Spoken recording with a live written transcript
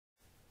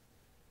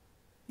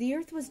The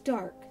earth was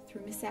dark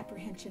through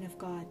misapprehension of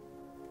God,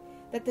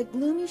 that the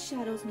gloomy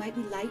shadows might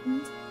be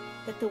lightened,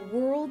 that the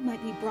world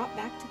might be brought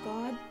back to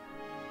God.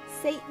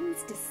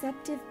 Satan's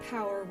deceptive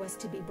power was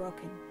to be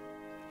broken.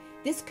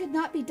 This could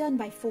not be done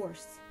by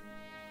force.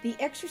 The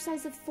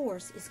exercise of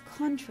force is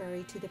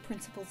contrary to the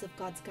principles of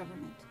God's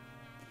government.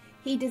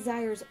 He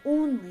desires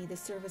only the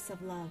service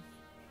of love,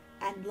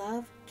 and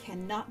love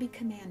cannot be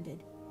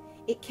commanded.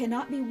 It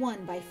cannot be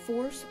won by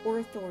force or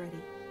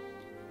authority.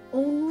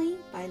 Only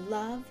by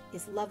love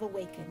is love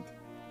awakened.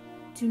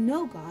 To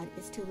know God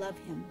is to love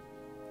Him.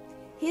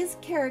 His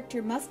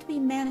character must be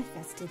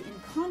manifested in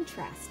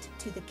contrast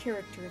to the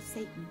character of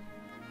Satan.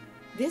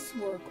 This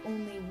work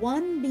only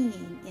one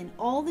being in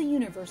all the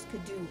universe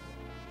could do.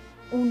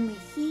 Only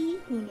He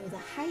who knew the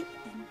height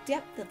and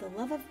depth of the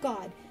love of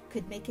God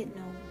could make it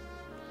known.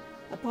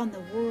 Upon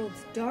the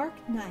world's dark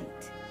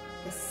night,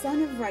 the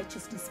Sun of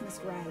Righteousness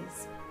must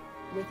rise,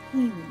 with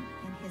healing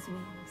in His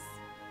wings.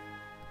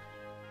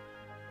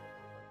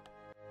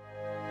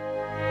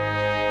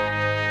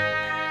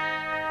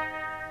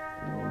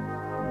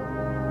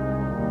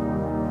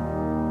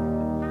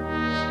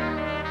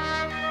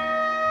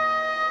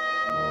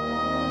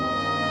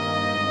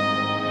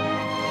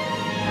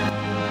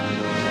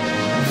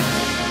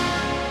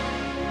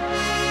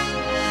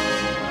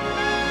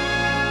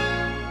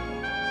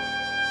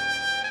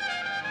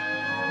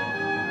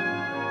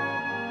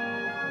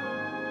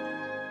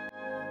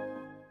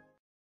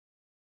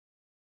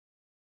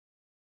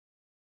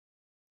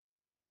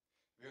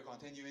 We're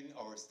continuing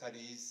our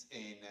studies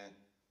in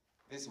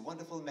this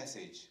wonderful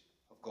message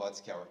of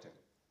God's character.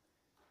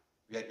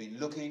 We had been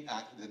looking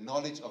at the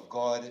knowledge of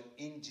God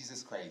in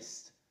Jesus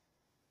Christ,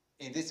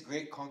 in this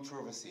great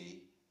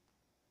controversy,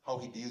 how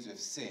He deals with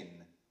sin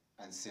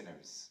and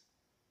sinners.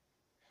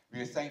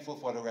 We are thankful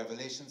for the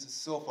revelations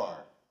so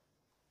far,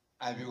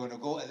 and we're going to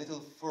go a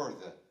little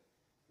further.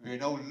 We're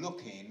now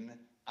looking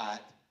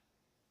at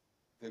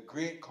the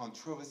great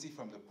controversy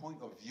from the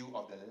point of view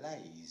of the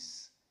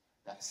lies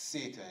that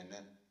Satan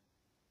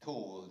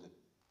told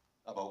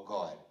about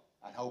God,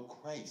 and how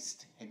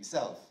Christ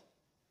Himself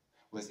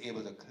was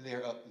able to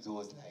clear up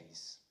those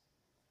lies.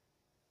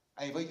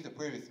 I invite you to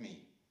pray with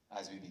me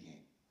as we begin.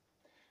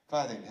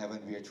 Father in heaven,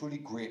 we are truly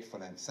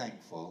grateful and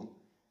thankful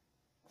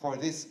for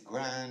this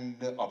grand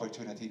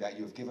opportunity that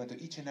You've given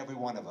to each and every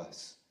one of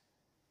us,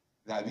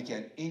 that we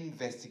can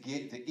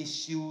investigate the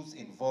issues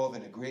involved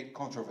in a great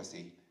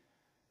controversy,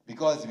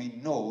 because we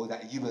know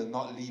that You will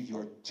not leave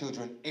Your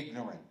children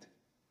ignorant.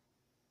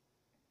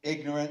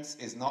 Ignorance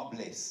is not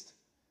bliss.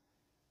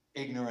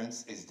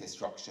 Ignorance is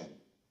destruction.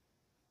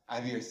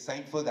 And we are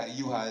thankful that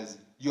you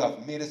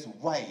have made us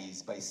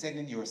wise by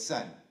sending Your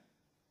Son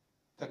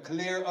to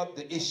clear up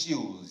the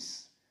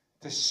issues,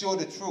 to show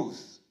the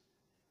truth,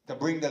 to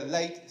bring the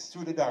light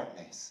through the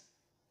darkness,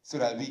 so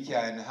that we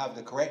can have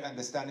the correct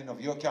understanding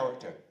of Your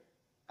character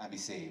and be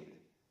saved.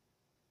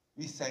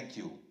 We thank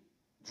You.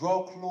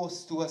 Draw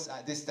close to us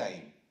at this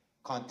time.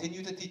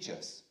 Continue to teach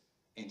us.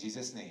 In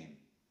Jesus' name,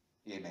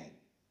 amen.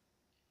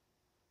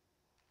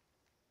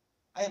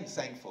 I am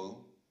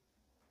thankful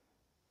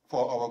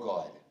for our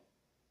God.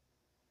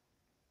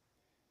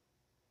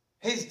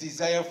 His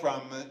desire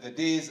from the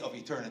days of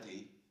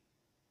eternity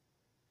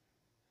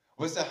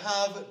was to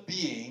have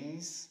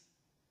beings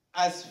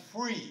as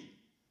free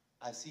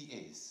as He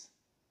is,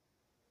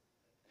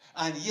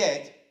 and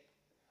yet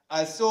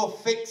as so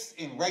fixed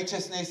in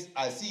righteousness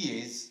as He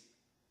is,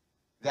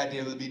 that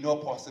there will be no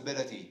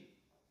possibility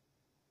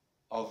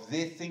of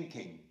their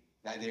thinking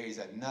that there is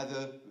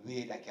another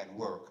way that can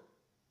work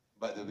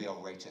but the way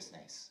of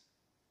righteousness.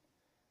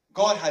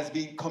 God has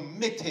been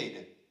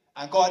committed,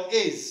 and God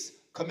is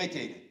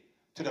committed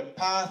to the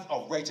path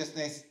of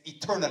righteousness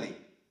eternally.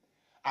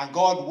 And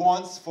God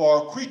wants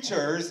for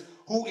creatures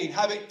who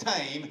inhabit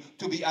time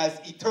to be as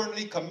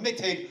eternally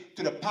committed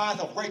to the path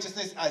of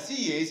righteousness as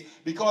He is,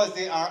 because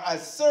they are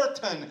as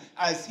certain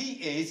as He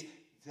is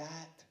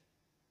that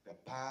the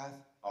path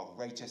of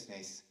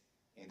righteousness,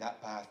 in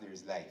that path there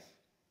is life.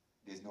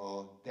 There's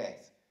no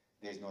death.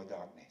 There's no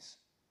darkness.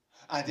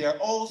 And they are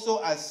also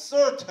as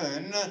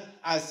certain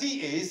as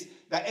He is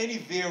that any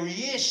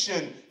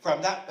variation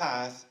from that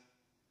path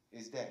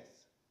is death.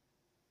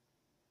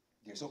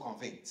 They're so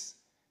convinced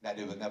that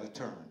they will never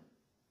turn.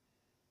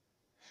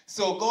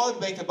 So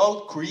God went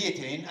about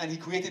creating, and He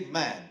created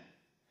man.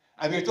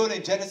 And we're told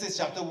in Genesis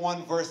chapter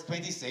 1 verse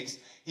 26,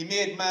 He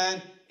made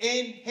man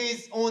in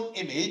His own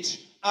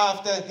image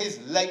after His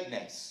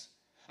likeness.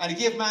 And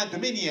He gave man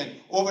dominion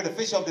over the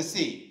fish of the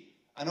sea,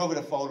 and over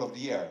the fowl of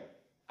the air,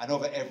 and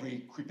over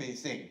every creeping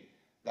thing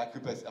that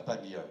creepeth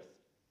upon the earth.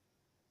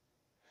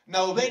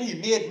 Now when He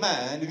made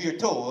man, we are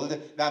told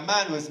that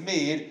man was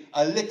made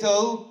a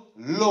little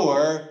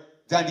lower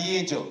than the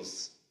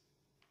angels.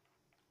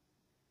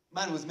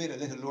 Man was made a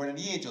little lower than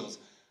the angels.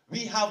 We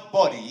have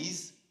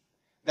bodies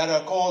that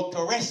are called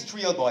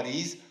terrestrial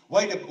bodies,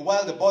 while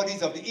the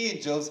bodies of the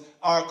angels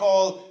are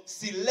called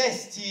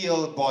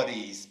celestial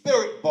bodies,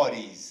 spirit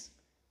bodies.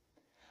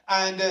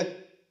 And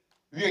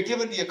we are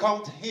given the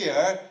account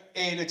here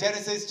in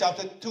Genesis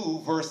chapter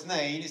 2 verse 9.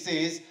 It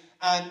says,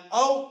 And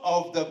out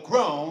of the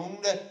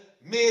ground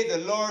made the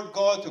Lord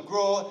God to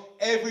grow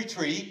every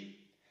tree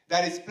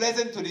that is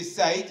pleasant to the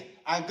sight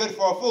and good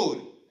for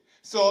food.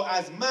 So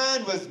as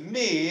man was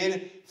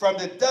made from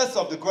the dust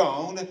of the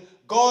ground,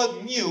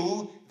 God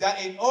knew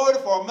that in order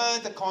for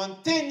man to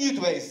continue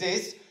to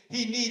exist,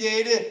 he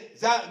needed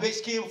that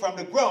which came from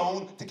the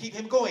ground to keep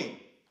him going.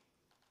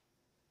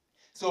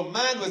 So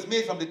man was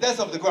made from the dust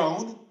of the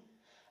ground,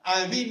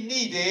 and we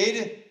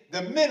needed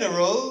the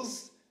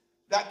minerals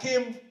that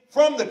came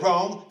from the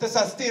ground to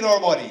sustain our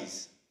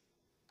bodies.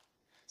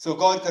 So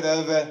God could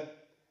have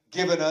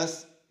given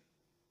us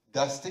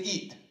dust to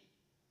eat.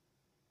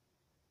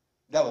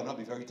 That would not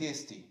be very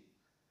tasty.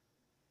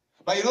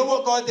 But you know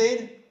what God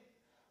did?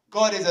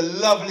 God is a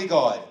lovely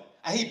God,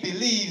 and he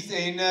believes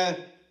in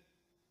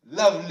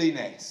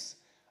loveliness.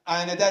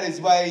 And that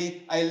is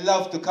why I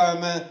love to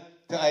come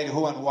to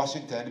Idaho and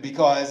Washington,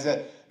 because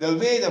the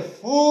way the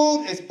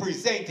food is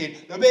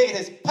presented, the way it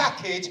is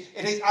packaged,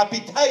 it is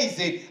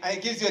appetizing, and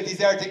it gives you a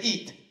desire to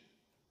eat.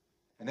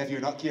 And if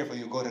you're not careful,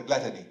 you go to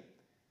gluttony.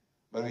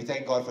 But we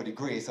thank God for the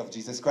grace of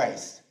Jesus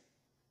Christ.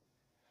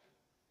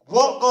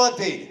 What God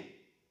did,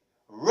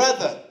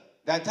 rather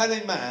than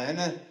telling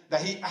man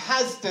that he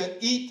has to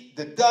eat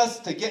the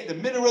dust to get the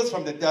minerals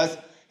from the dust,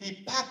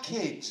 he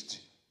packaged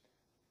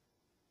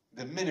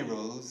the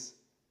minerals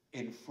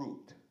in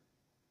fruit.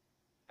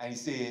 And he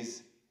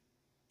says,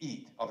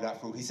 eat of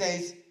that fruit. He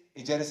says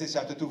in Genesis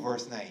chapter 2,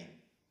 verse 9,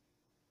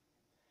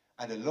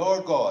 and the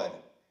Lord God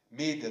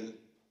made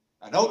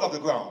and out of the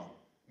ground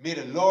made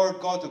the Lord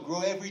God to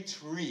grow every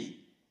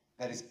tree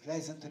that is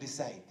pleasant to the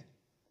sight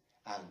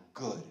and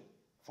good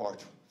for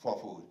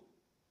food.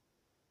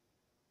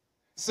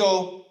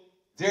 So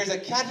there's a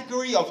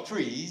category of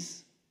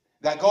trees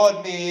that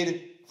God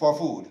made for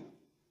food.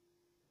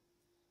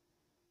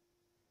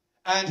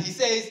 And he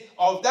says,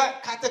 of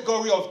that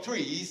category of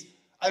trees,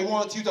 I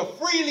want you to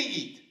freely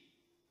eat.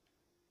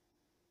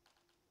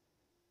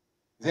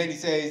 Then he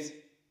says,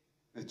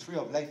 the tree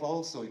of life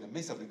also in the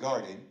midst of the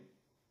garden,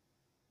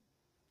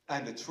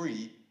 and the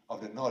tree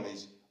of the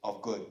knowledge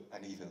of good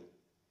and evil.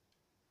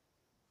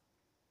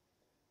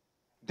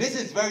 This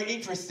is very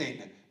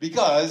interesting,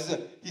 because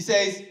he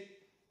says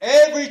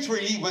every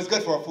tree was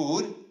good for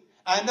food,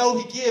 and now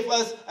he gave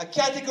us a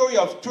category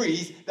of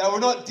trees that were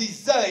not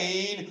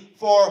designed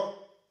for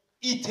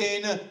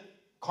eating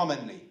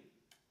commonly.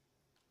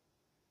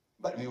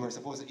 But we were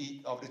supposed to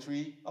eat of the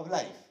tree of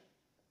life.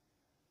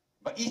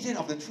 But eating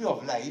of the tree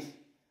of life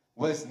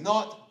was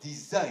not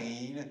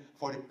designed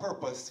for the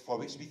purpose for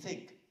which we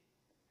think.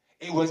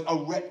 It was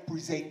a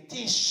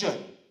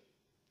representation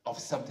of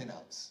something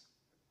else.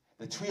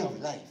 The tree of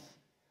life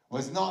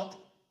was not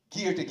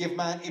geared to give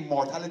man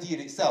immortality in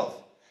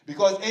itself,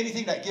 because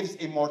anything that gives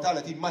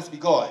immortality must be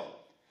God.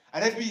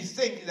 And if we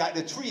think that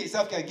the tree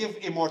itself can give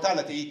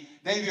immortality,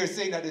 then we are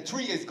saying that the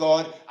tree is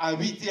God, and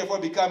we therefore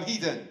become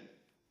heathen,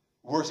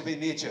 worshiping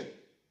nature.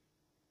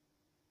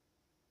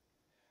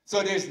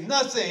 So there's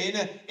nothing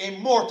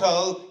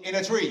immortal in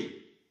a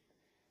tree.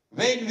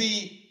 When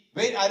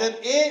Adam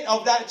ate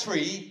of that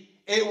tree,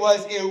 it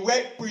was a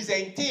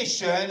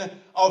representation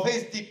of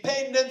his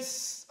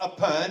dependence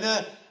upon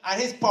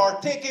and his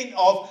partaking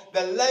of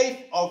the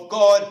life of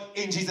God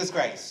in Jesus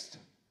Christ.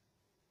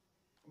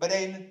 But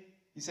then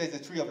he says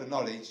the tree of the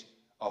knowledge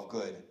of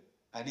good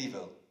and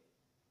evil.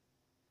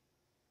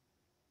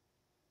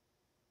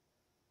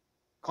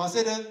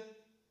 Consider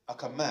a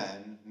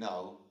command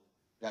now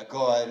that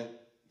God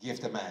gave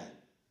to man.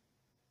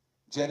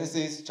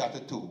 Genesis chapter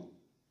 2,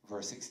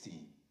 verse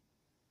 16.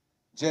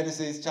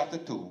 Genesis chapter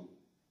 2,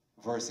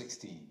 verse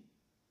 16.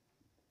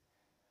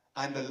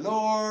 And the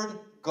Lord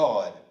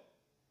God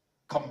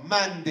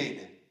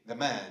commanded the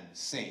man,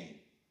 saying,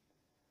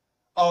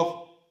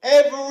 of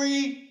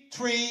every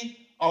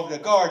tree of the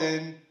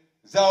garden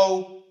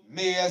thou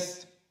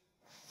mayest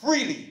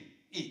freely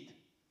eat.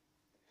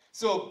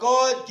 So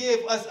God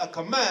gave us a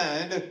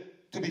command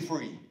to be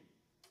free.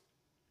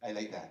 I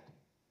like that.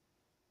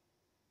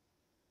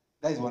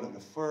 That is one of the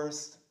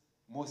first,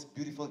 most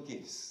beautiful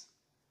gifts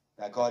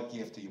that God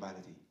gave to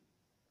humanity.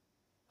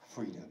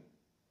 Freedom.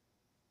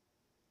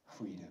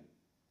 Freedom.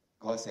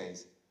 God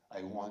says,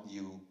 I want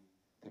you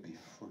to be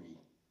free.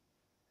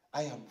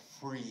 I am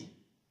free,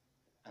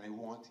 and I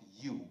want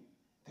you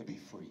to be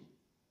free.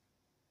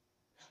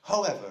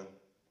 However,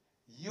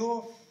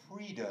 your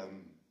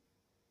freedom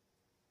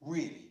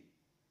really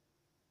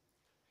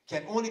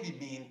can only be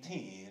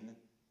maintained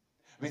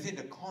within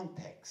the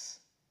context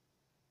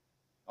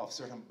of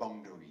certain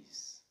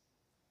boundaries.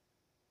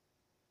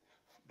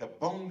 The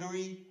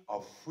boundary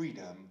of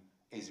freedom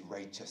is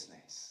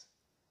righteousness.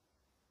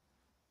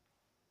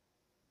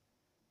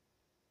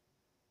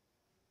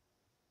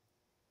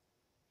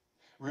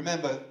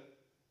 Remember,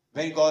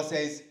 when God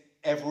says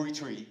every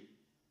tree,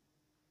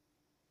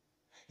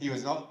 he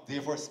was not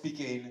therefore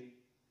speaking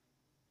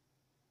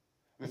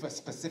with a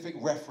specific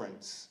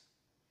reference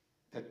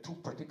to two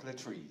particular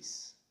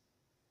trees.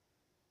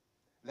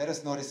 Let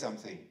us notice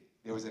something.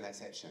 There was an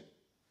exception.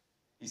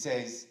 He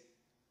says,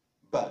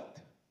 but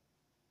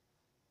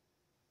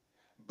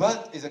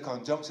But is a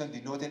conjunction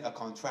denoting a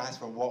contrast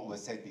from what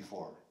was said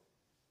before.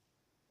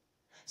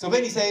 So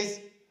when he says,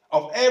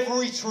 of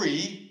every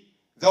tree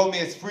thou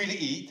mayest freely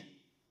eat,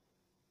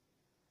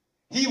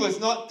 he was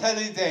not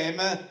telling them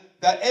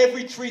that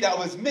every tree that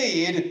was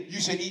made,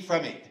 you should eat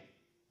from it.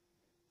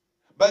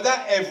 But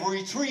that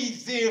every tree,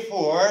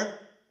 therefore,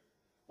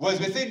 was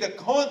within the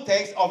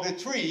context of the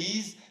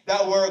trees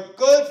that were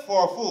good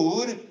for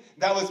food,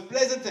 that was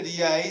pleasant to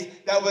the eyes,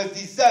 that was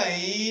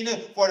designed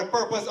for the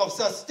purpose of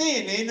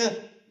sustaining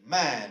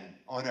man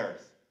on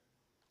earth.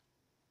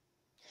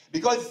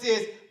 Because it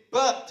says,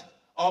 but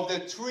of the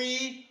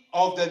tree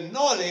of the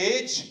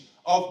knowledge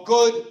of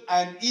good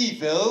and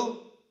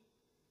evil,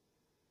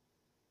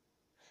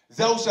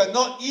 thou shalt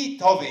not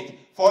eat of it,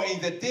 for in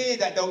the day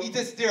that thou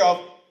eatest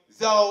thereof,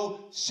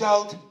 thou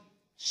shalt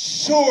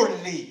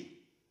surely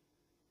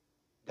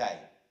die.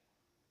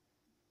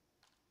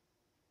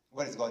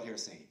 What is God here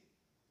saying?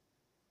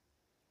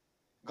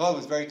 God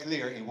was very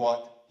clear in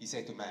what he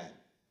said to man.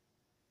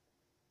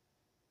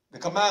 The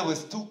command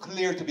was too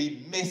clear to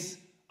be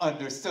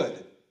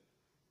misunderstood.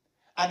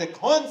 And the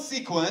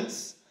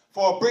consequence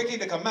for breaking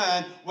the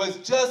command was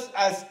just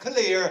as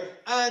clear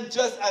and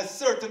just as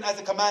certain as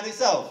the command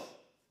itself.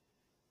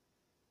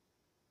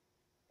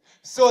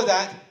 So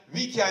that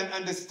we can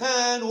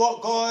understand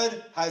what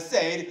God has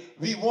said,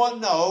 we want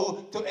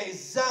now to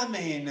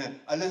examine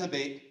a little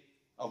bit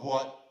of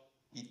what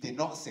he did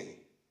not say.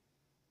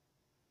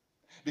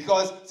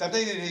 Because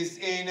sometimes it is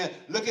in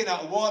looking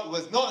at what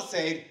was not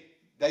said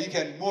that you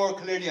can more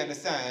clearly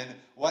understand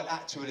what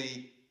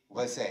actually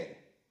was said.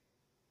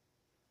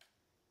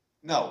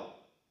 Now,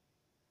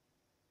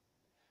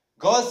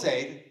 God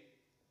said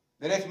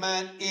that if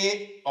man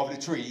ate of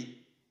the tree,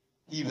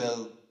 he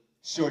will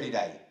surely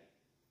die.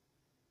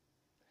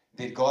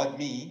 Did God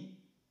mean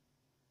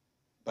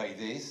by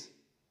this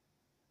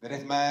that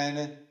if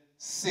man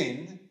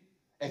sinned,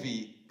 if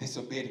he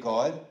disobeyed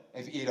God,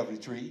 if he ate of the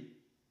tree,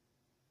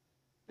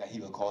 that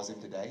he will cause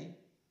him to die?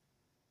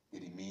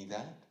 Did he mean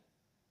that?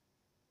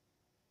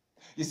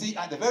 You see,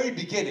 at the very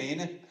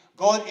beginning,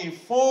 God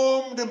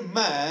informed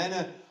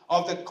man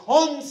of the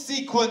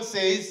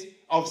consequences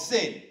of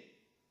sin,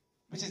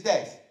 which is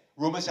death.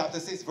 Romans chapter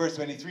 6 verse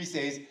 23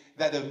 says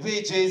that the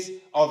wages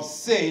of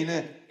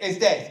sin is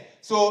death.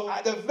 So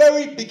at the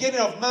very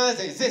beginning of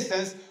man's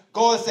existence,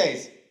 God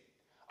says,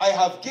 I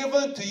have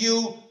given to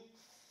you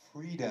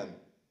freedom.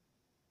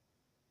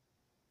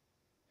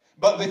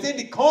 But within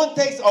the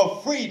context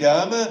of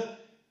freedom,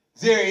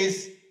 there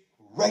is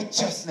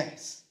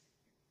righteousness.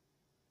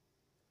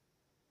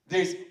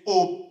 There's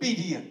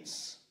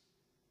obedience.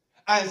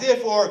 And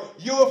therefore,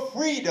 your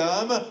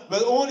freedom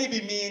will only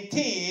be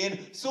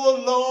maintained so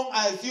long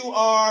as you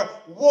are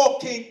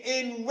walking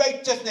in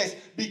righteousness,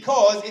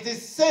 because it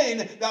is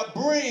sin that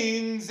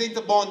brings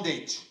into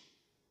bondage.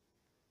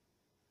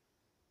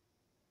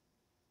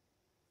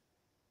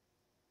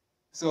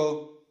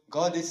 So,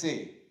 God did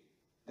say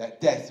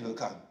that death will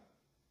come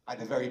at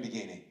the very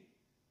beginning.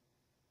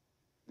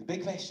 The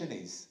big question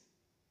is,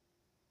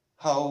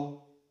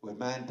 how will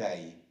man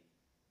die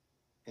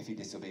if he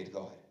disobeyed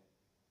God?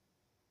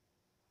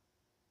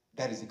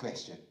 That is the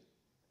question.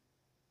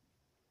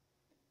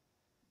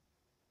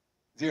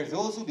 There are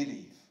those who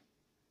believe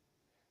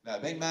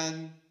that when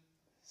man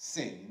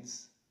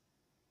sins,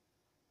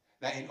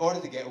 that in order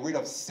to get rid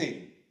of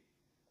sin,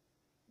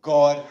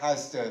 God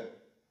has to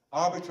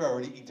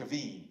arbitrarily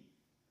intervene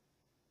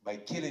by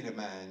killing a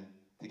man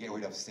to get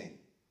rid of sin.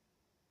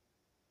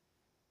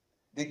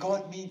 Did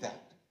God mean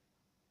that?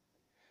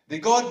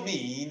 Did God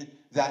mean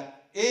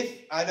that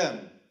if,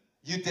 Adam,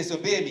 you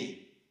disobey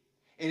me,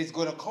 it is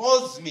going to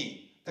cause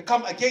me to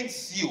come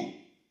against you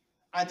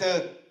and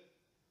to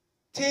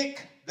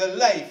take the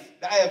life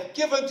that I have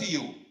given to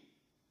you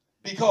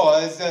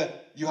because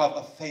you have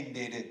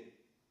offended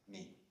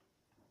me?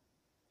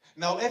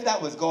 Now, if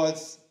that was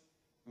God's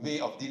way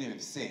of dealing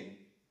with sin,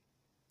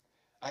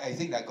 I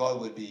think that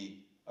God would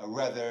be a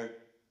rather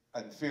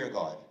unfair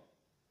God.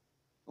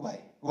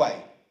 Why?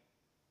 Why?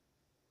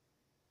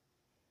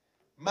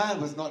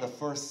 Man was not the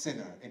first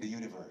sinner in the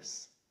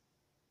universe.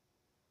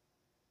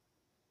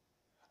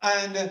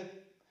 And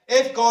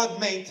if God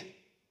meant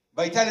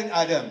by telling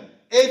Adam,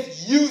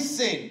 if you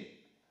sin,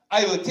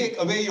 I will take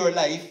away your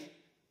life,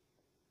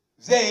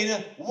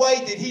 then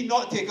why did he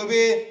not take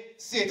away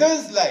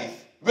Satan's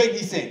life when he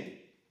sinned?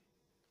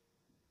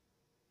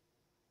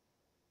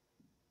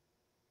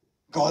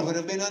 God would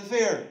have been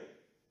unfair.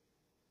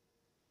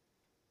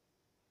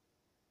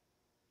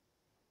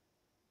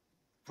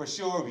 For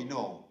sure we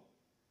know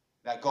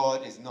that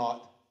God is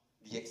not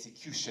the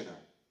executioner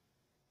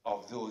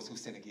of those who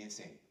sin against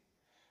him.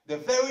 The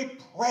very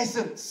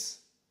presence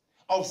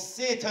of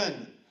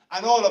Satan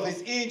and all of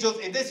his angels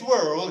in this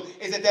world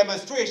is a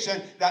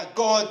demonstration that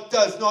God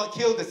does not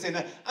kill the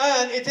sinner.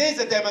 And it is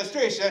a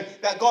demonstration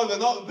that God will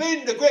not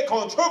win the great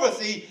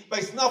controversy by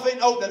snuffing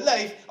out the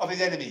life of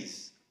his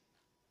enemies.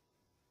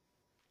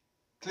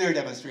 Clear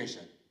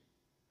demonstration.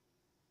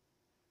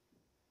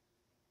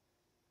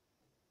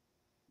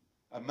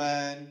 A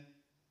man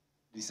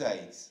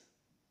decides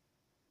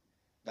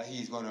that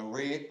he's going to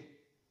rape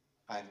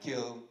and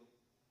kill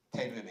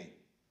 10 women.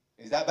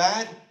 Is that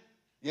bad?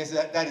 Yes,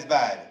 that is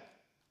bad.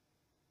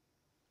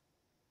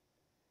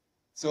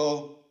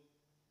 So,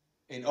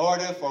 in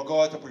order for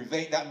God to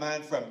prevent that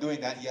man from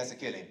doing that, he has to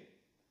kill him.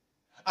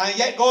 And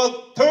yet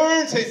God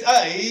turns his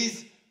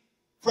eyes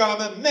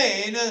from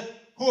men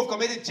who have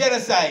committed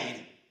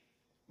genocide,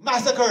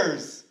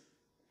 massacres.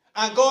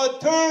 And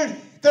God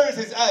turns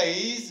his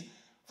eyes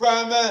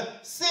from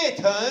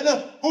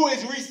Satan, who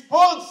is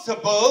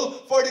responsible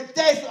for the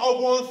death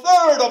of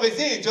 1/3 of his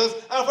angels,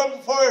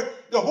 and for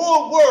the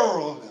whole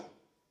world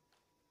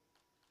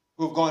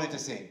who have gone into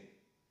sin.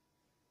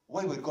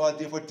 Why would God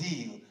therefore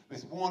deal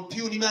with one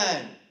puny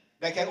man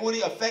that can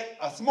only affect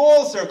a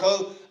small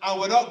circle and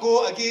will not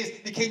go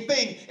against the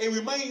kingpin? It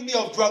reminds me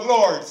of drug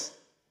lords.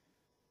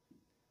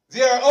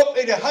 They are up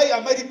in the high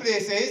and mighty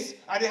places,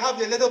 and they have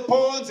their little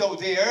pawns out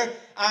there,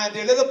 and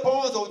their little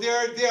pawns out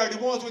there, they are the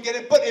ones who are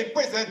getting put in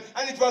prison,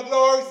 and the drug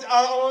lords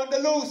are on the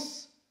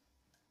loose.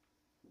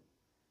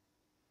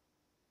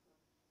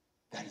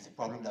 That is the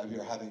problem that we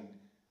are having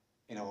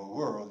in our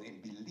world, in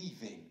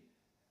believing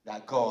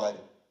that God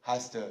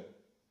has to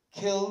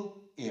kill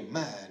a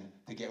man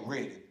to get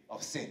rid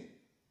of sin.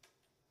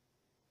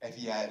 If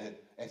he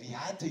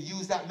had to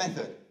use that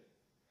method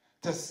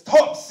to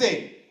stop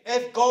sin,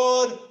 if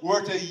God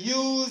were to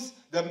use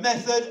the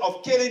method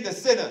of killing the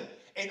sinner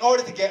in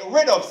order to get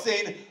rid of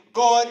sin,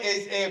 God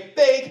is a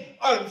big,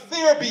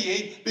 unfair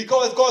being,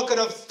 because God could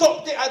have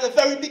stopped it at the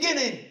very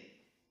beginning.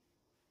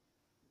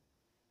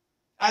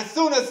 As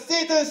soon as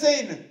Satan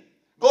sinned,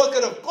 God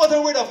could have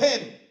gotten rid of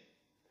him.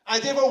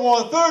 And therefore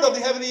 1/3 of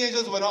the heavenly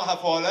angels would not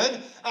have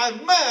fallen,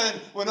 and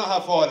man would not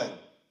have fallen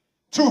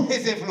through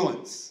his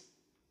influence.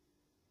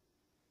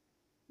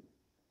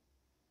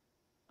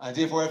 And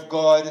therefore, if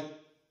God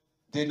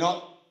did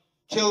not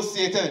kill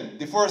Satan,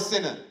 the first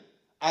sinner,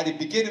 at the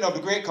beginning of the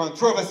great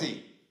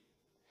controversy,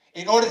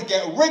 in order to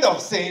get rid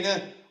of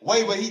sin,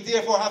 why would he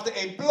therefore have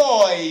to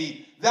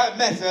employ that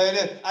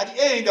method at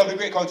the end of the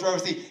great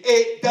controversy?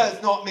 It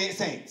does not make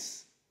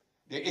sense.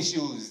 The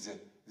issues,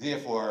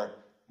 therefore,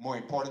 more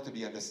important to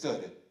be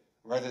understood,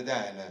 rather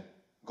than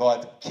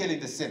God killing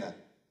the sinner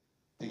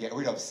to get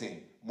rid of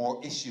sin. More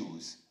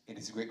issues in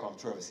this great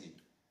controversy.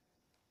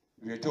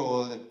 We are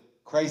told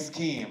Christ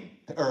came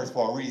to earth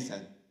for a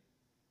reason.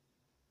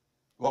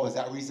 What was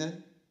that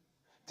reason?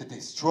 To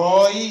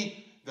destroy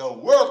the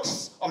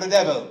works of the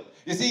devil.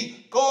 You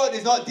see, God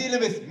is not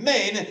dealing with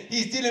men,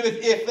 he's dealing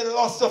with a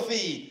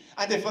philosophy.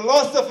 And the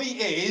philosophy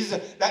is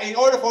that in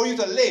order for you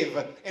to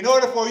live, in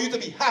order for you to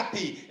be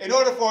happy, in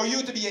order for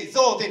you to be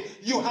exalted,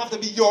 you have to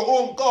be your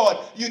own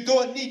God. You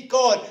don't need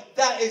God.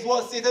 That is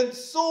what Satan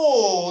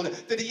sold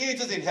to the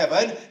angels in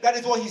heaven. That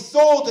is what he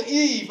sold to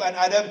Eve and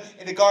Adam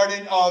in the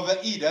Garden of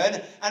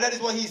Eden. And that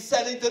is what he's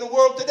selling to the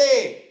world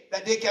today,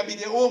 that they can be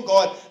their own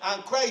God.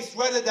 And Christ,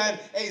 rather than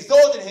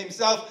exalting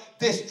himself,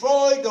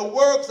 destroyed the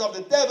works of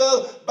the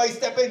devil by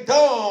stepping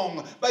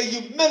down, by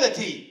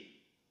humility.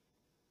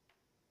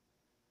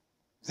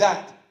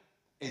 That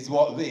is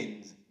what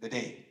wins the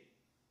day.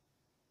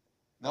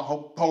 Not how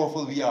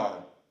powerful we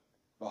are,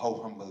 but how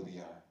humble we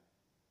are.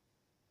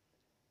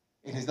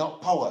 It is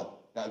not power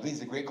that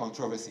wins the great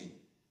controversy.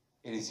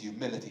 It is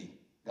humility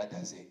that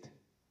does it.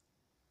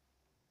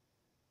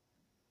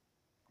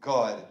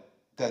 God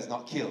does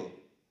not kill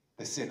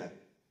the sinner.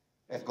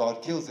 If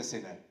God kills the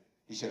sinner,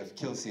 he should have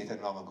killed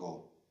Satan long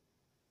ago.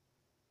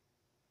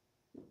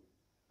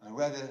 And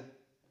rather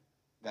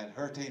than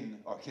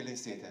hurting or killing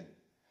Satan,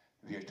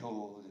 we are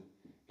told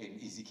in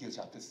Ezekiel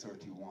chapter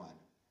 31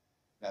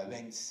 that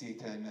when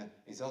Satan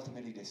is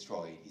ultimately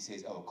destroyed, he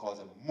says, I will cause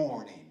a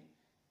mourning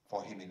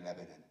for him in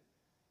Lebanon.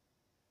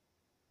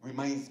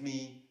 Reminds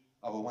me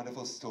of a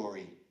wonderful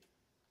story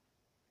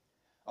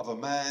of a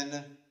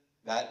man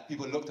that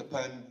people looked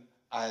upon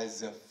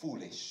as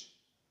foolish.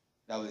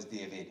 That was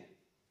David.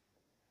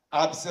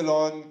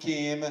 Absalom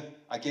came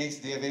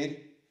against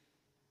David,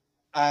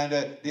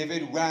 and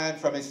David ran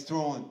from his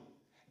throne.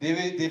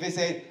 David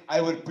said,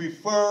 I would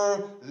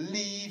prefer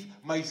leave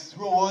my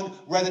throne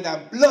rather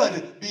than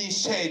blood being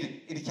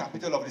shed in the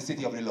capital of the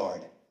city of the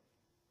Lord.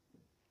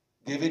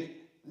 David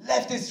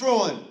left his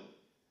throne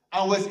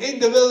and was in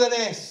the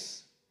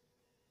wilderness,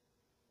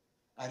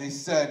 and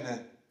his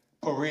son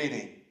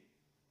parading.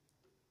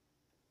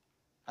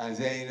 And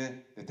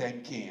then the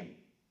time came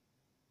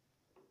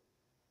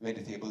when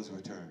the tables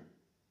were turned.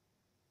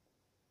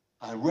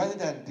 And rather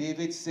than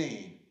David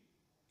saying,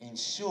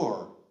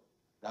 ensure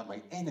that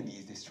my enemy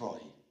is destroyed,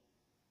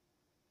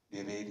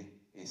 David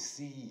is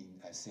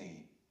seen as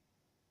saying,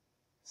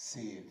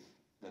 save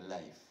the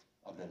life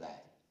of the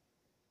lad.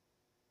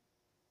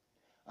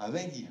 And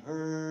when he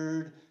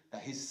heard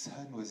that his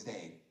son was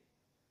dead,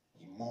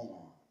 he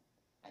mourned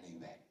and he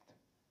wept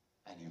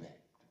and he wept.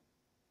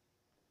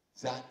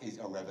 That is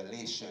a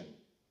revelation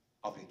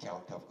of the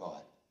character of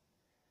God.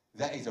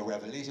 That is a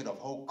revelation of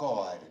how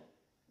God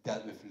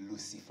dealt with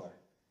Lucifer.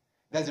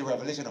 That's a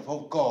revelation of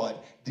how God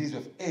deals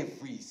with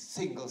every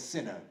single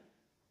sinner.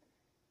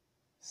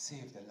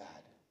 Save the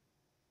lad.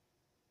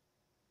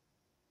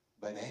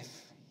 But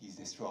if he's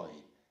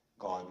destroyed,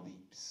 God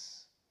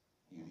weeps.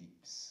 He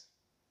weeps.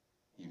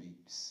 He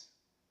weeps.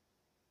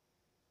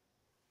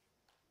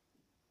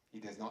 He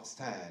does not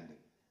stand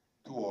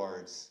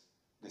towards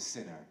the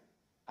sinner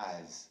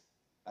as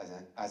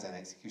an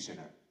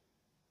executioner.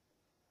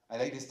 I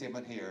like this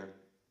statement here.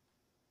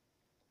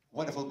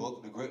 Wonderful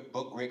book, the great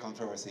book, Great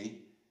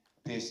Controversy,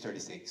 page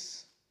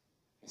 36.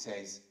 It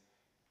says,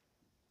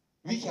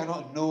 we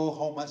cannot know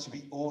how much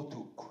we owe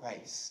to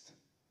Christ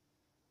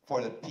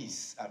for the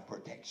peace and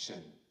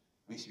protection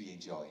which we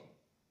enjoy.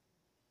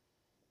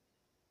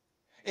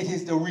 It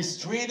is the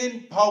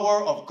restraining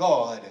power of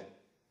God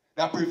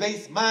that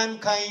prevents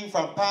mankind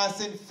from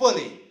passing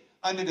fully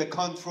under the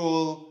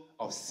control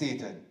of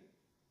Satan.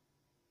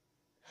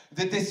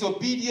 The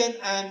disobedient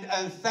and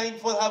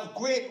unthankful have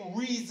great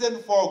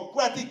reason for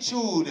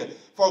gratitude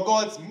for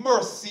God's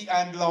mercy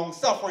and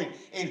long-suffering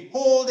in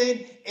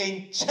holding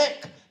in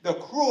check the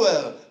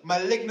cruel,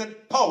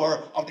 malignant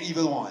power of the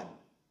evil one.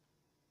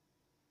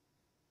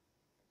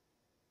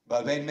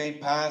 But when men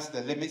pass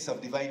the limits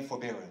of divine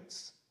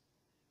forbearance,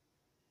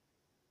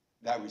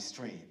 that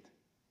restraint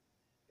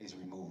is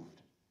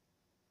removed.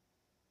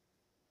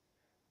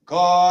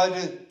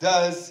 God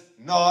does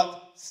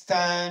not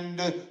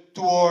stand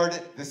toward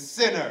the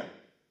sinner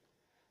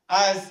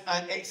as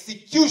an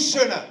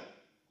executioner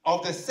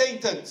of the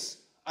sentence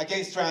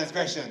against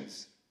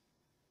transgressions.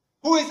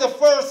 Who is the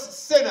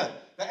first sinner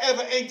that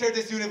ever entered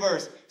this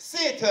universe?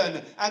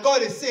 Satan. And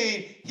God is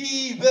saying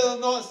he will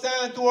not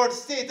stand towards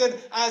Satan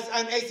as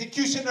an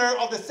executioner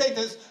of the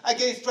sentence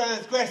against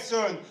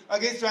transgression,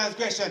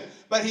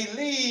 but he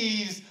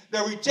leaves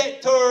the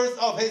rejectors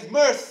of his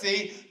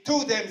mercy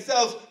to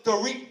themselves to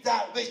reap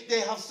that which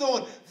they have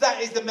sown.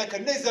 That is the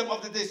mechanism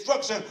of the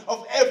destruction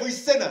of every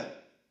sinner.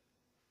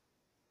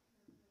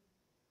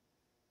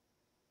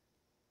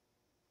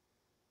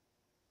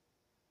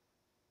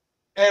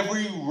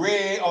 Every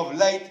ray of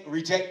light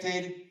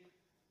rejected,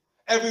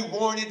 every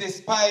warning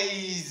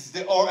despised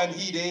or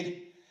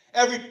unheeded,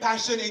 every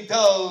passion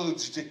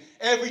indulged,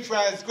 every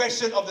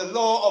transgression of the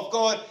law of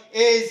God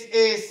is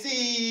a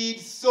seed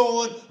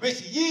sown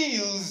which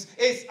yields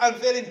its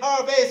unfailing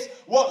harvest.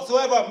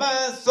 Whatsoever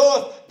man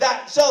soweth,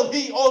 that shall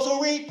he also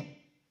reap.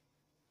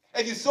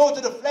 If you sow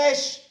to the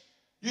flesh,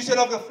 you shall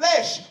of the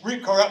flesh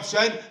reap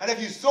corruption. And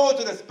if you sow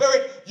to the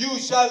Spirit, you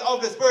shall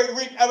of the Spirit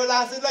reap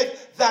everlasting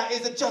life. That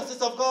is the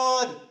justice of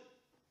God.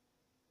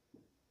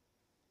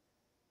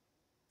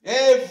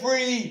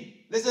 Every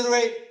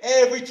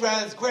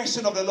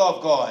transgression of the law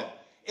of God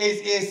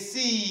is a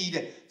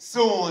seed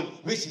sown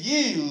which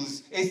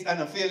yields its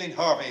unfailing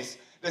harvest.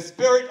 The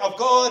Spirit of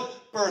God,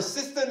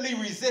 persistently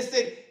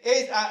resisted,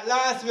 is at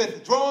last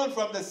withdrawn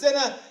from the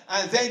sinner,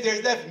 and then there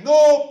is left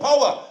no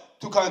power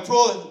to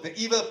control the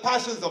evil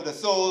passions of the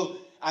soul,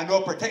 and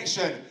no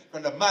protection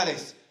from the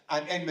malice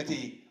and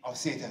enmity of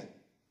Satan.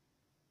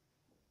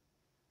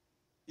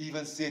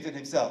 Even Satan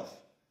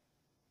himself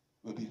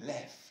will be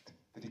left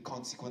to the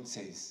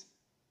consequences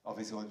of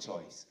his own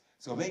choice.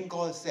 So when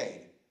God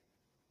said,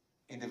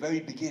 in the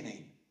very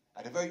beginning,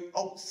 at the very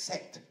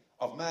outset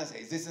of man's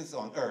existence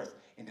on earth,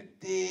 in the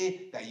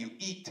day that you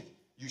eat,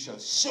 you shall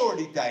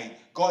surely die.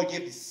 God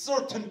gave the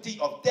certainty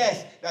of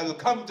death that will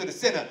come to the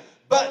sinner.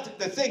 But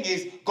the thing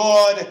is,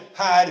 God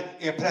had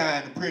a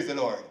plan, praise the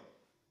Lord.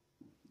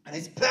 And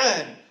his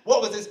plan,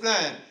 what was his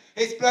plan?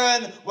 His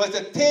plan was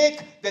to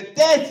take the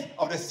death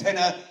of the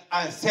sinner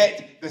and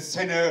set the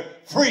sinner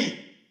free.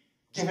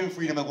 Give him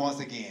freedom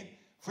once again.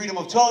 Freedom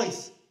of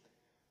choice.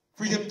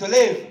 Freedom to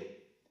live.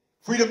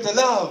 Freedom to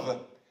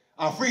love.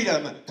 And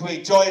freedom to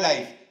enjoy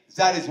life.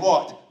 That is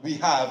what we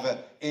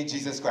have in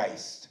Jesus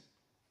Christ.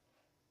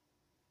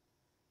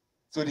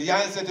 So the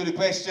answer to the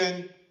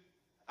question,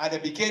 at the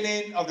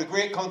beginning of the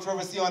great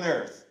controversy on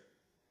earth,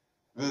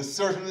 will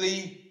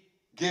certainly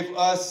give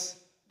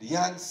us the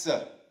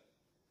answer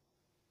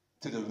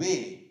to the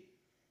way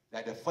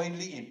that the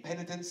finally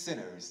impenitent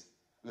sinners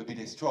will be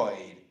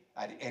destroyed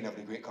at the end of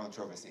the great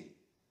controversy.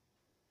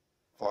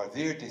 For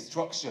their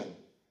destruction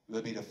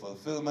will be the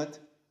fulfillment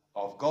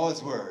of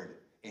God's word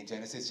in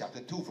Genesis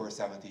chapter 2, verse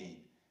 17.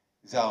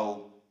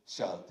 Thou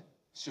shalt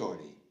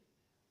surely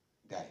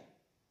die.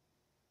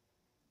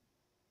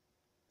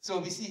 So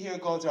we see here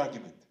God's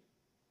argument.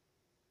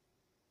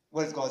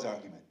 What is God's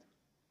argument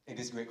in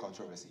this great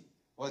controversy?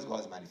 What is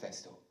God's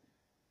manifesto?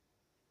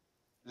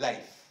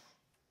 Life,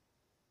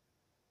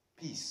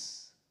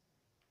 peace,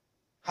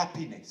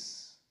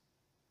 happiness,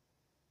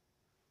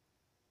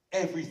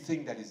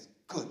 everything that is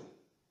good.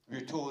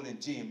 We're told in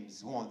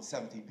James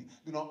 1:17,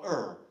 do not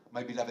err,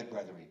 my beloved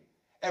brethren.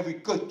 Every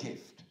good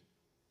gift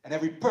and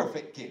every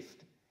perfect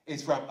gift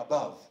is from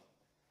above,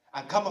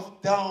 and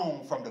cometh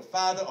down from the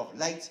Father of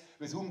lights,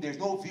 with whom there is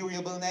no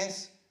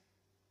variableness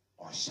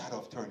or shadow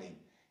of turning.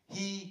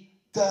 He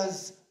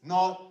does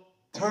not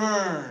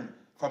turn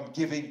from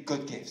giving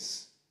good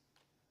gifts.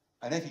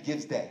 And if he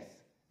gives death,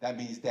 that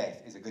means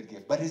death is a good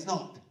gift. But it's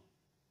not.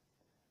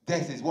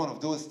 Death is one of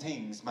those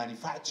things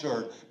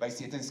manufactured by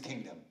Satan's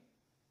kingdom.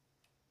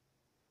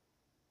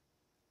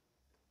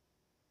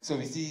 So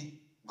we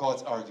see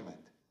God's argument.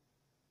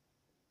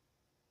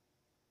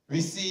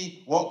 we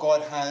see what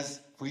God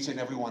has for each and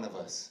every one of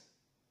us.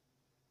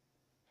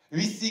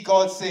 We see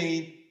God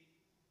saying,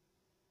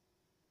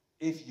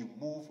 if you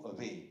move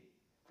away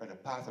from the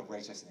path of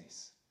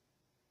righteousness,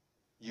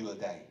 you will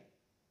die.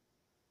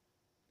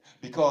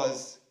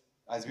 Because,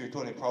 as we are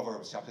told in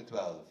Proverbs chapter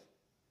 12,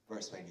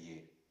 verse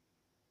 28,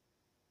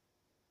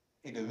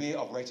 in the way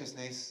of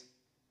righteousness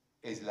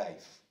is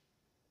life,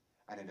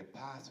 and in the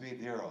pathway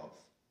thereof,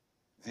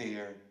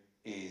 there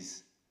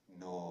is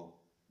no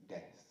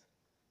death.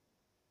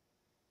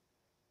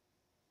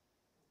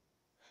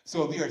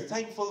 So we are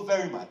thankful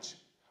very much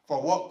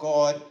for what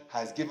God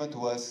has given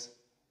to us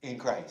in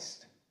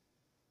Christ.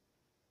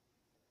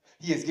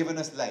 He has given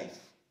us life.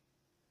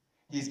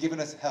 He has given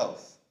us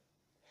health.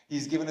 He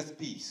has given us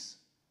peace.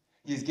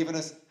 He has given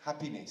us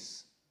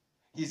happiness.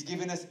 He has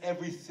given us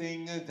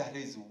everything that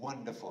is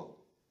wonderful.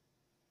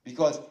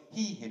 Because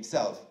he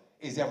himself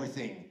is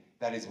everything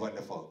that is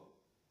wonderful.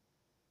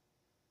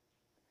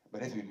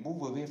 But if we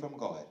move away from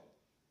God,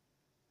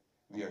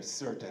 we are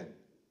certain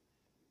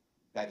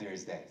that there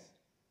is death.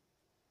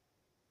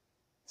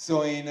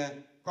 So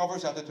in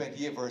Proverbs chapter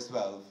 28, verse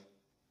 12,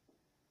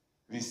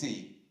 we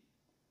see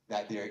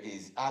that there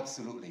is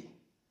absolutely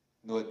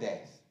no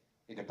death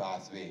in the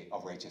pathway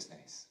of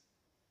righteousness.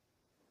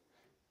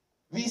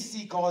 We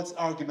see God's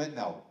argument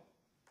now.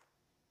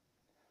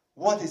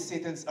 What is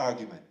Satan's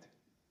argument?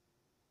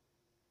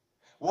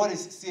 What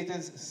is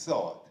Satan's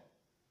thought?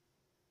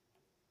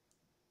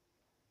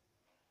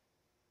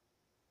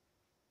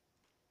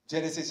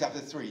 Genesis chapter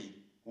 3,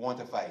 1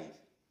 to 5.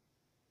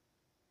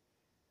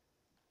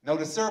 Now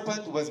the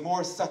serpent was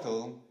more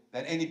subtle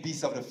than any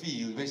beast of the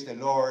field which the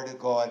Lord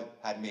God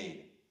had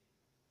made.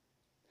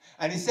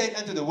 And he said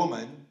unto the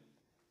woman,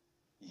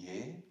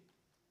 Yea,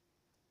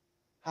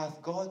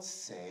 hath God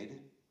said,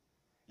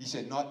 Ye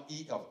should not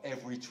eat of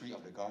every tree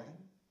of the garden?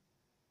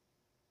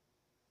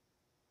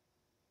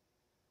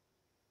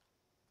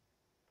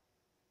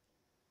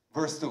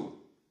 Verse 2.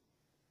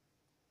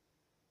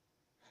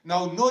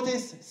 Now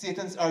notice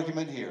Satan's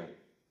argument here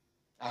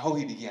and how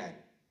he began.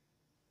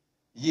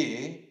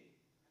 Yea,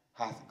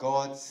 hath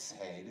God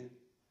said,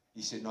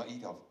 Ye should not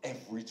eat of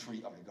every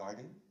tree of the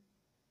garden?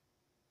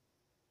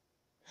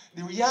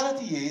 The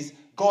reality is,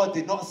 God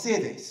did not say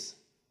this.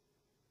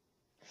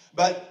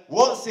 But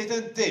what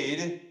Satan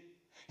did,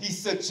 he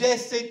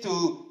suggested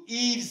to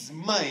Eve's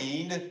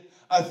mind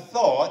a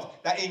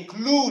thought that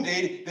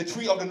included the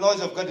tree of the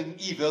knowledge of good and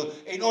evil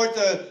in order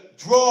to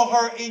draw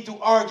her into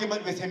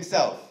argument with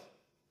himself.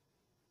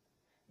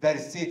 That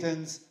is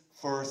Satan's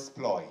first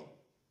ploy.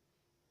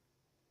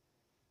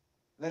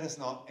 Let us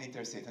not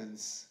enter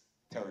Satan's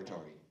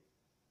territory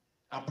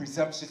and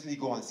presumptuously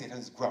go on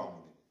Satan's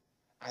ground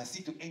and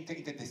seek to enter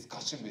into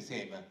discussion with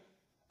him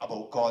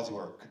about God's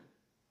work.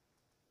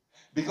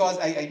 Because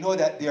I know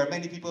that there are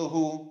many people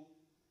who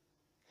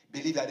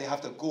believe that they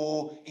have to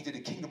go into the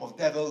kingdom of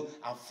the devil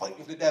and fight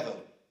with the devil.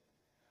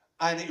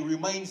 And it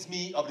reminds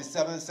me of the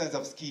 7 sons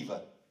of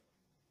Sceva.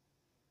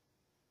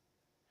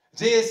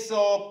 They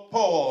saw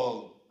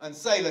Paul and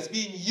Silas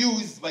being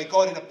used by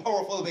God in a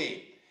powerful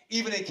way,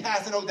 even in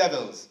casting out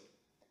devils.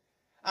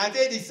 And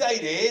they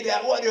decided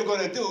that what they're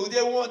going to do,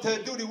 they want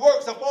to do the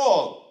works of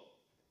Paul.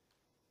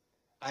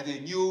 And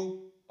they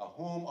knew a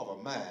home of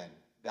a man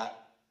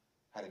that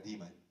had a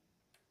demon.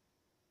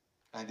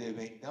 And they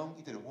went down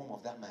into the home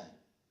of that man.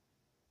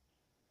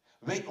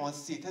 Went on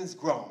Satan's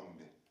ground.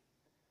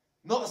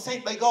 Not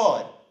sent by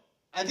God.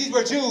 And these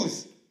were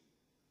Jews.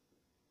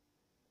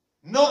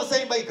 Not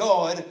sent by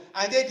God.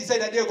 And they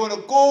decided that they're going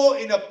to go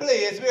in a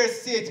place where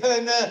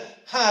Satan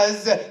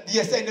has the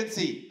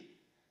ascendancy.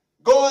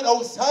 Going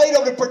outside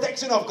of the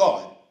protection of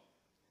God.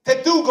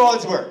 To do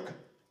God's work.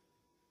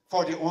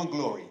 For their own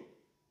glory.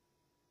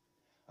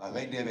 And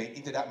when they went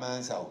into that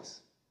man's house,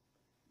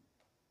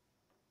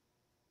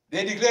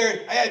 they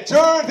declared, I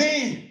adjure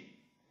thee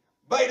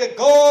by the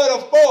God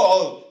of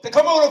Paul to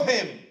come out of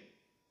him.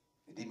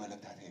 The demon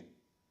looked at him.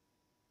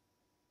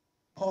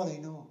 Paul, I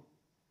know.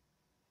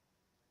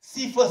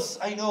 Cephas,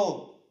 I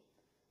know.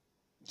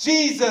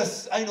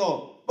 Jesus, I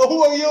know. But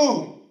who are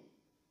you?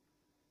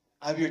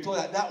 And we are told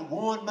that that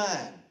one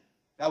man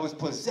that was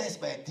possessed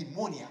by a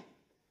demonia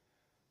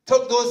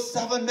took those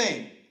 7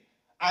 men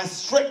and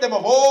stripped them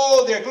of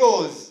all their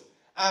clothes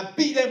and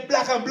beat them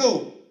black and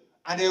blue.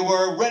 And they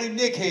were running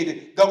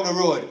naked down the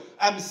road.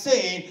 I'm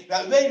saying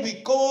that when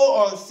we go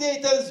on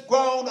Satan's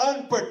ground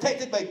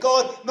unprotected by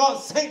God, not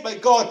sent by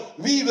God,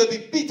 we will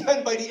be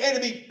beaten by the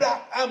enemy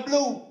black and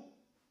blue.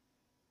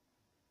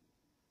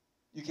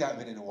 You can't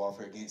win in a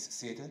warfare against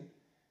Satan.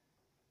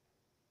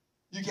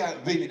 You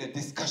can't win in a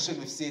discussion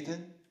with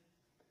Satan.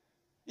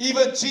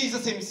 Even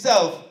Jesus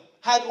himself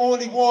had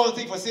only one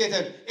thing for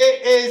Satan.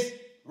 It is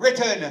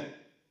written.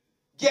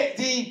 Get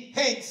thee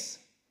hence.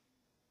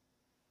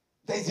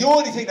 That's the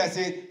only thing that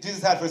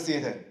Jesus had for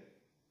Satan.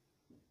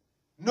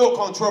 No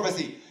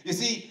controversy. You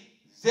see,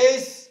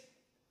 this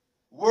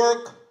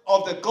work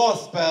of the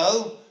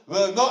gospel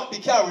will not be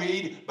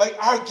carried by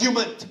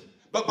argument,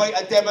 but by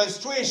a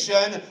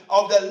demonstration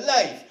of the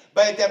life,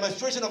 by a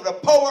demonstration of the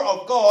power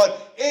of God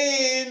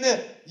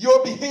in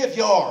your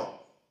behavior.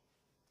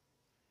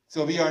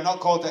 So we are not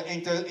called to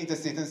enter into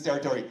Satan's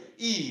territory.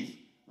 Eve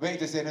went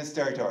into Satan's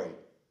territory.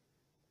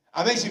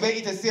 And when she went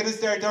into Satan's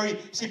territory,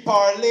 she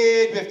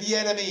parlayed with the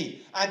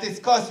enemy and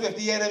discussed with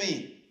the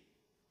enemy.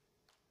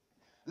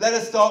 Let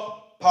us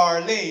stop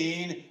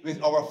parlaying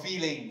with our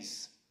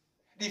feelings.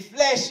 The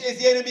flesh is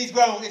the enemy's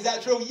ground. Is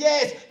that true?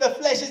 Yes, the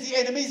flesh is the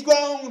enemy's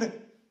ground.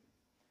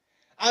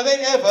 And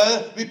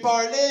whenever we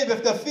parlay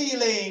with the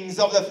feelings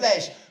of the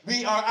flesh,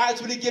 we are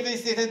actually giving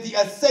Satan the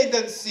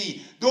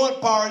ascendancy.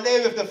 Don't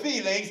parlay with the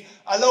feelings.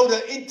 Allow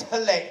the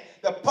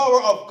intellect, the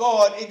power of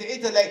God in the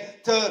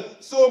intellect to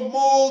so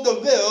mold the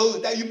will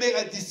that you make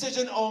a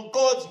decision on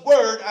God's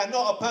word and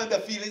not upon the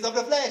feelings of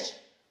the flesh.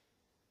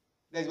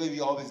 That's why we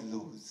always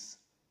lose.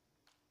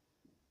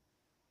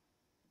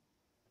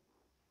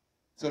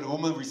 So the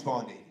woman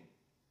responded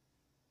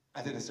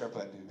unto the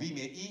serpent, we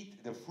may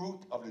eat the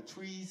fruit of the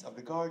trees of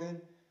the garden,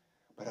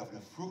 but of the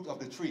fruit of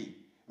the tree,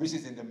 which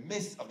is in the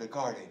midst of the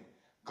garden,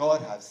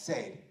 God hath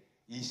said,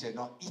 ye shall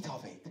not eat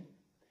of it,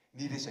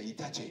 neither shall ye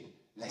touch it,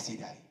 lest ye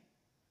die.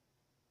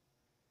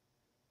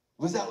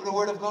 Was that the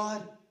word of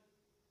God?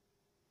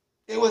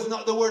 It was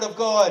not the word of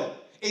God.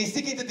 In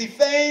seeking to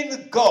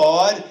defend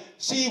God,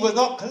 she was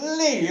not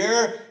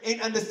clear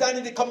in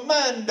understanding the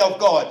command of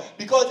God.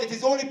 Because it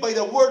is only by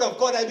the word of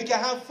God that we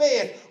can have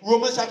faith.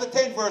 Romans chapter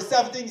 10 verse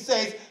 17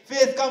 says,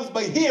 faith comes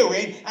by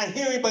hearing, and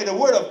hearing by the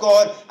word of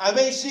God. And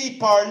when she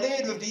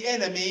parlayed with the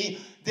enemy,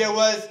 there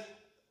was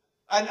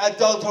an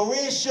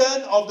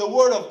adulteration of the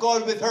word of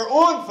God with her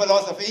own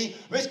philosophy,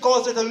 which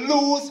caused her to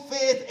lose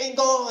faith in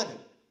God.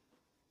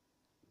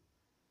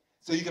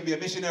 So you can be a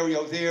missionary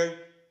out there,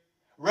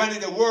 running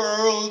the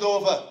world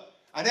over.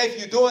 And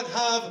if you don't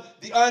have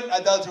the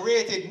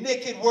unadulterated,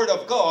 naked word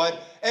of God,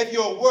 if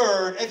your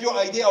word, if your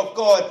idea of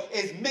God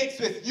is mixed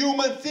with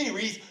human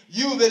theories,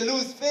 you will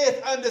lose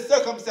faith under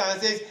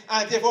circumstances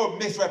and therefore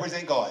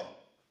misrepresent God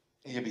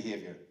in your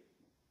behavior.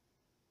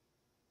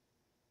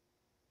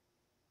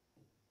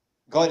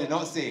 God did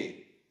not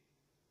say,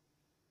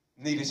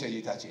 neither shall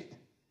you touch it.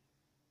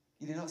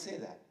 He did not say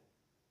that.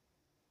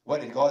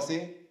 What did God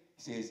say?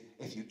 He says,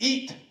 if you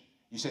eat,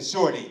 you shall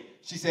surely.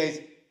 She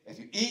says, if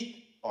you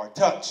eat or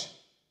touch,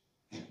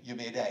 you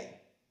may die.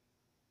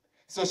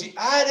 So she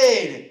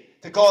added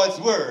to God's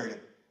word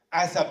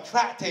and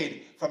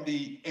subtracted from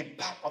the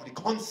impact of the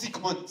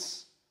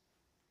consequence.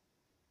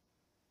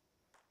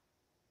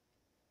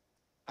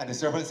 And the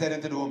serpent said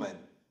unto the woman,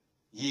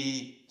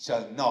 ye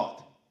shall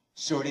not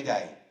surely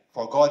die.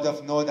 For God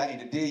doth know that in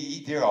the day ye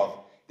eat thereof,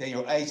 then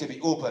your eyes shall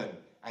be open,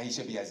 and ye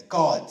shall be as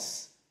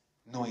gods,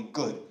 knowing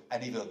good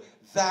and evil.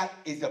 That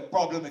is the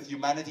problem with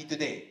humanity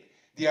today.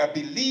 They are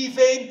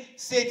believing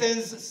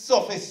Satan's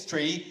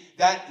sophistry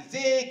that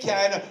they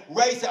can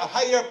rise to a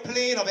higher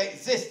plane of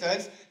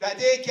existence, that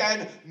they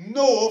can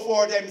know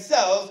for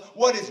themselves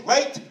what is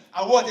right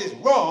and what is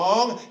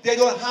wrong. They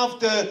don't have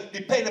to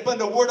depend upon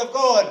the word of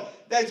God.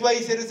 That's why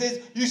he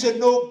says, you should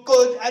know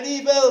good and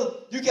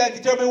evil. You can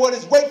determine what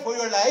is right for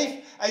your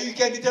life, and you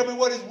can determine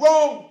what is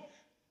wrong.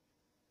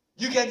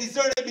 You can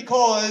discern it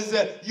because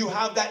you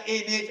have that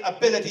innate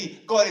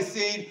ability. God is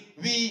saying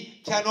we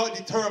cannot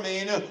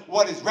determine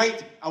what is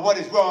right and what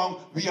is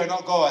wrong. We are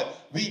not God.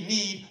 We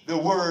need the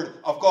word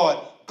of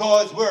God.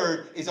 God's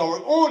word is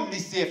our only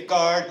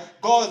safeguard.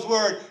 God's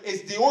word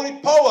is the only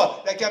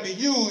power that can be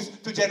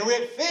used to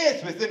generate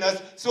faith within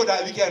us so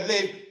that we can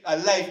live a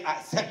life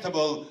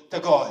acceptable to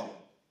God.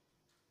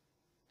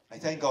 I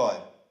thank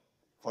God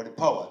for the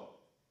power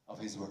of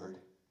his word.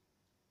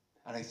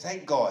 And I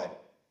thank God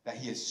that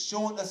he has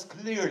shown us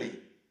clearly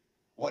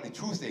what the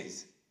truth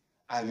is.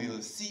 And we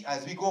will see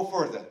as we go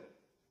further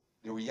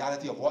the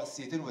reality of what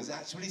Satan was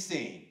actually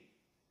saying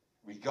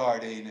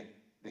regarding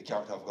the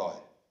character of God.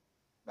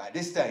 But at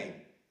this time,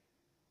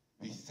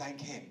 we thank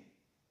him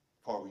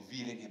for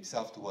revealing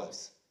himself to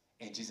us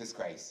in Jesus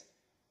Christ.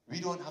 We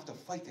don't have to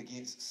fight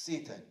against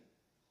Satan.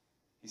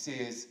 He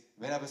says,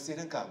 whenever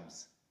Satan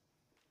comes,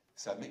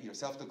 submit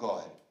yourself to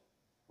God,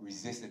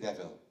 resist the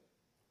devil,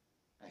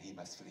 and he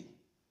must flee.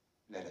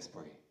 Let us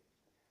pray.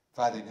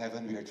 Father in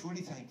heaven, we are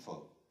truly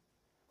thankful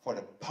for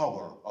the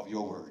power of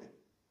your word.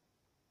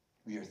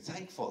 We are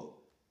thankful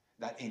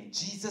that in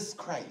Jesus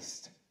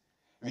Christ,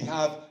 we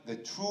have the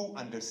true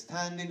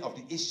understanding of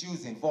the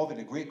issues involved in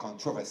the great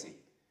controversy.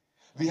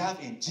 We have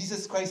in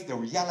Jesus Christ the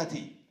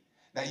reality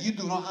that you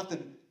do not have to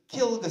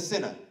kill the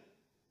sinner,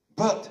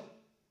 but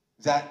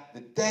that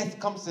the death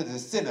comes to the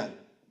sinner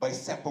by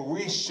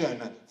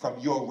separation from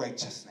your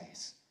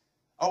righteousness.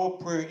 Our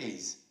prayer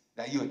is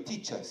that you will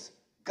teach us,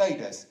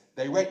 guide us,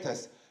 direct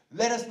us.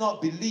 Let us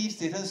not believe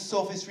Satan's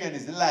sophistry and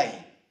his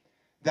lie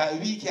that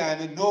we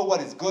can know what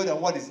is good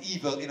and what is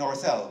evil in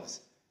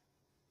ourselves,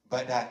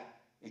 but that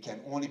it can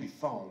only be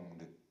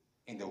found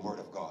in the word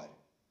of God.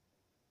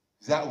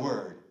 That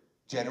word,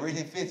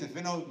 generating faith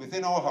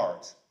within our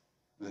hearts,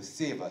 will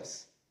save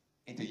us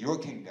into your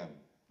kingdom.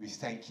 We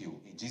thank you.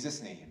 In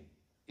Jesus' name,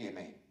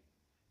 amen.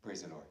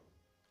 Praise the Lord.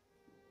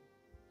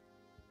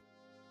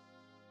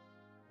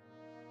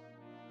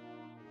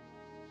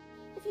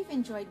 If you've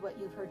enjoyed what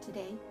you've heard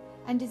today,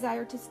 and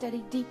desire to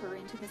study deeper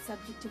into the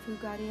subject of who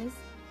God is,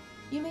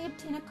 you may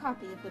obtain a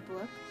copy of the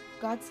book,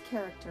 God's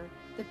Character,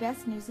 The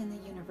Best News in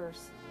the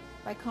Universe,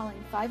 by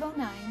calling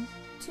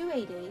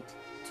 509-288-2744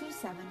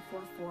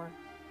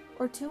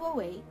 or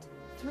 208-318-6430.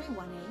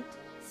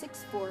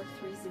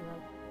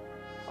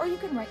 Or you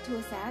can write to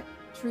us at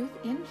Truth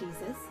in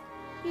Jesus,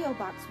 P.O.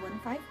 Box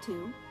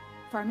 152,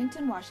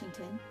 Farmington,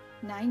 Washington,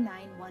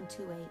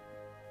 99128.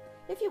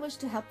 If you wish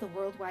to help the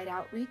worldwide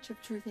outreach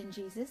of Truth in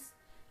Jesus,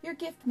 your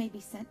gift may be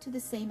sent to the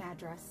same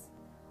address,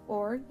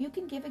 or you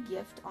can give a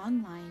gift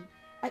online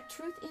at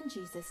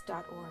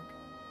truthinjesus.org.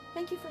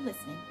 Thank you for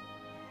listening.